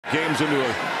Games into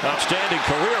an outstanding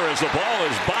career as the ball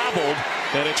is bobbled,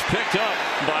 and it's picked up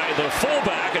by the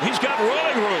fullback, and he's got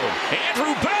running room.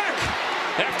 Andrew Beck,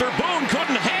 after Boone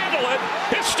couldn't handle it,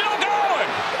 it's still going.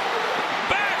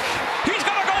 Beck, he's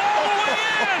going to go all the way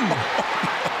in.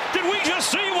 Did we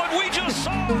just see what we just saw?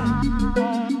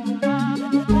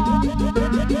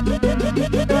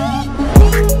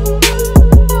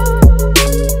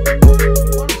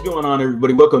 Going on,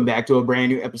 everybody? Welcome back to a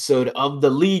brand new episode of The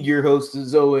Lead. Your host,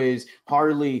 as always,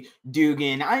 Harley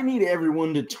Dugan. I need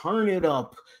everyone to turn it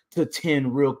up to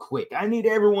 10 real quick. I need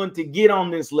everyone to get on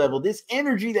this level, this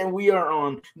energy that we are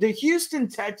on. The Houston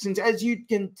Texans, as you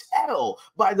can tell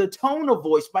by the tone of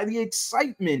voice, by the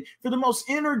excitement, for the most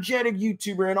energetic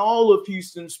YouTuber in all of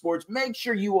Houston sports. Make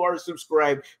sure you are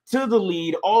subscribed to The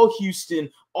Lead, all Houston,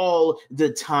 all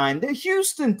the time. The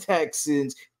Houston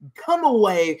Texans come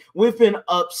away with an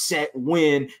upset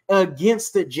win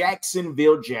against the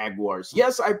Jacksonville Jaguars.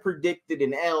 Yes, I predicted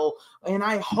an L, and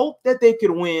I hope that they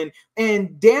could win.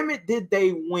 And damn it, did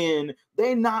they win.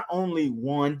 They not only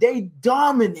won, they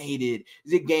dominated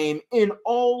the game in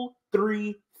all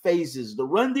three phases. The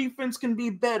run defense can be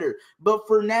better, but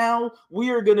for now, we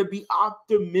are going to be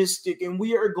optimistic, and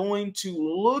we are going to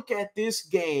look at this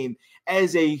game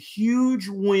as a huge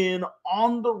win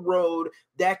on the road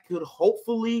that could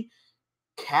hopefully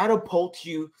catapult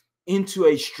you into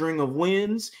a string of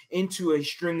wins, into a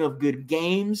string of good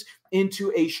games,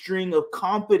 into a string of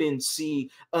competency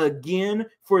again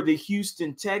for the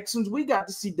Houston Texans. We got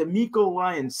to see DeMeco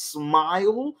Ryans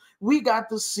smile. We got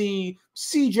to see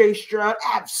CJ Stroud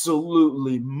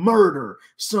absolutely murder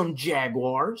some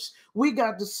Jaguars. We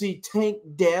got to see Tank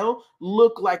Dell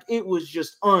look like it was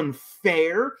just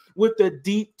unfair with the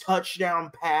deep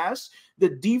touchdown pass. The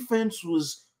defense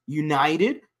was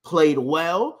united, played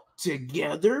well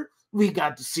together. We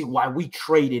got to see why we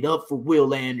traded up for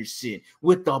Will Anderson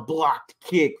with the blocked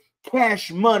kick.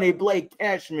 Cash Money, Blake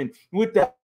Cashman with the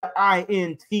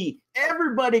INT.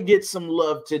 Everybody gets some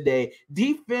love today.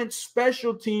 Defense,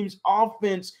 special teams,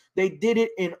 offense, they did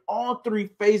it in all three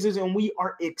phases, and we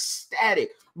are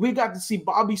ecstatic. We got to see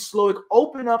Bobby Slowick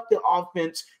open up the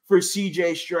offense for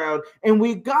CJ Stroud, and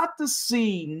we got to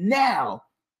see now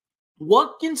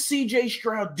what can CJ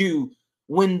Stroud do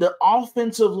when the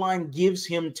offensive line gives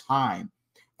him time.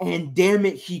 And damn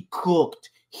it, he cooked,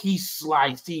 he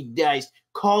sliced, he diced.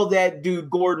 Call that dude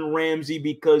Gordon Ramsay,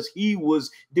 because he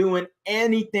was doing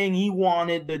anything he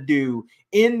wanted to do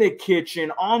in the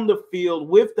kitchen, on the field,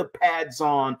 with the pads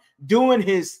on, doing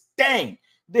his thing.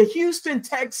 The Houston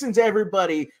Texans,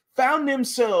 everybody, found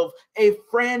himself a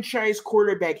franchise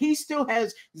quarterback. He still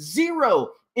has 0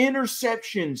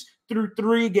 interceptions through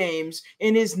 3 games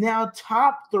and is now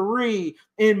top 3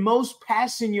 in most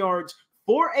passing yards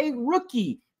for a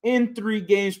rookie in 3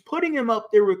 games, putting him up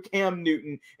there with Cam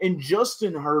Newton and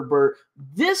Justin Herbert.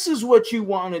 This is what you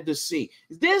wanted to see.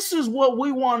 This is what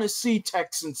we want to see,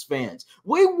 Texans fans.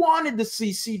 We wanted to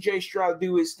see CJ Stroud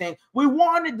do his thing. We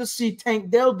wanted to see Tank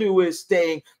Dell do his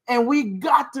thing. And we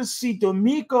got to see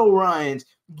DeMeco Ryans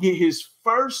get his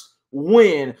first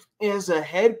win as a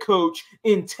head coach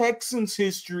in Texans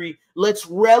history. Let's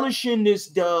relish in this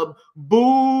dub.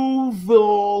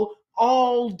 Booville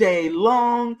all day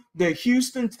long. The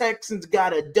Houston Texans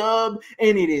got a dub,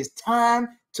 and it is time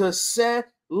to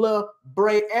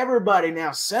celebrate. Everybody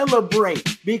now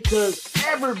celebrate, because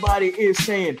everybody is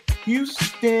saying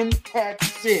Houston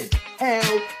Texans.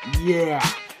 Hell yeah.